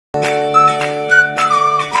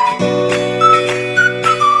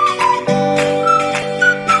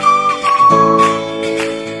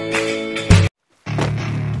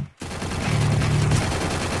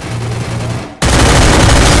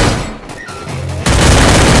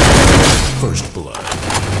First blood.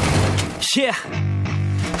 Yeah,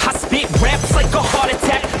 I spit raps like a heart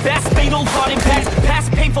attack. Fast, fatal, heart impact.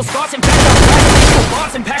 Past painful scars, in fact, I'm painful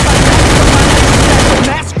bars and pack.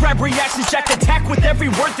 Mass grab reactions, jack attack with every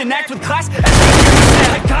word, then act with class. As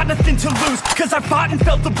I got nothing to lose, cause I fought and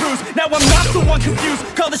felt the bruise. Now I'm not the one confused.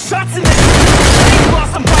 Call the shots in the ain't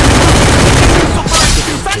lost, I'm finding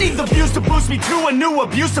moves. I need the views to boost me to a new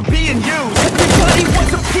abuse of being used. Everybody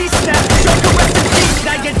wants a piece now. Joker rest in peace.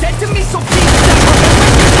 Now you're dead to me, so peace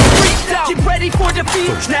out. Get ready for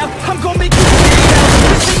defeat now. I'm gonna make you bleed now.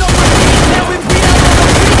 Listen on repeat now and beat out on the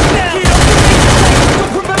beat now. Get up and make mistakes.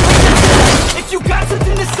 Don't remember yesterday. If you got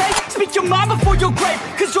something to say, speak your mind before your grave.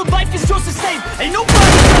 Cause your life is yours to save. Ain't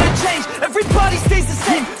nobody gonna change. Everybody stays the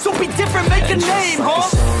same. So be different, make a name, huh?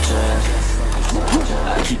 I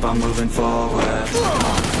keep on moving forward,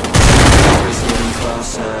 always getting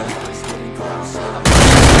closer.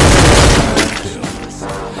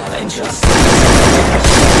 And just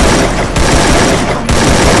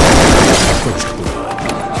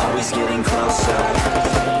always getting closer.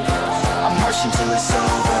 I'm marching till it's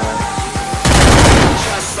over.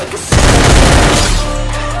 Just like a soldier.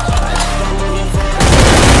 I keep on moving forward,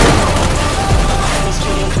 always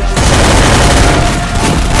getting closer.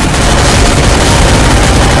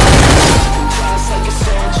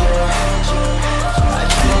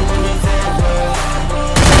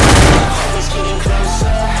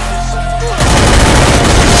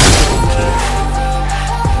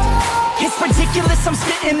 I'm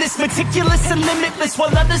spitting this meticulous and limitless,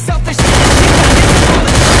 while others out there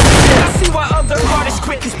I see why other artists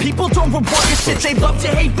quit, cause people don't reward your shit. They love to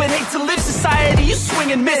hate, but hate to live. Society, you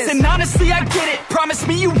swing and miss. And honestly, I get it. Promise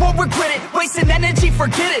me you won't regret it. Wasting energy,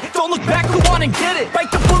 forget it. Don't look back, go on and get it.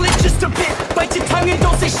 Bite the bullet just a bit. Bite your tongue and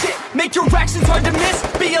don't say shit. Make your actions hard to miss.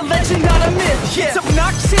 Be a legend, not a myth. Yeah. It's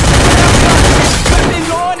obnoxious, but I'm conscious.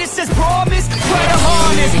 Living honest as promised. Try to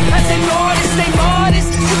harness. As an artist, stay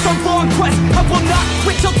modest. It's a long quest. I will not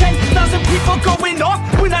quit till 10,000 people going off.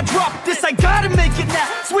 When I drop this, I gotta make it now.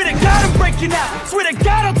 Swear to God, I'm breaking out. Swear to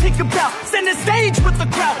God, I'll take a bow. Stand the stage with the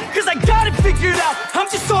crowd, cause I got it figured out. I'm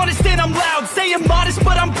just honest and I'm loud. Saying modest,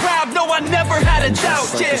 but I'm proud. No, I never had a doubt,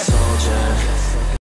 yeah.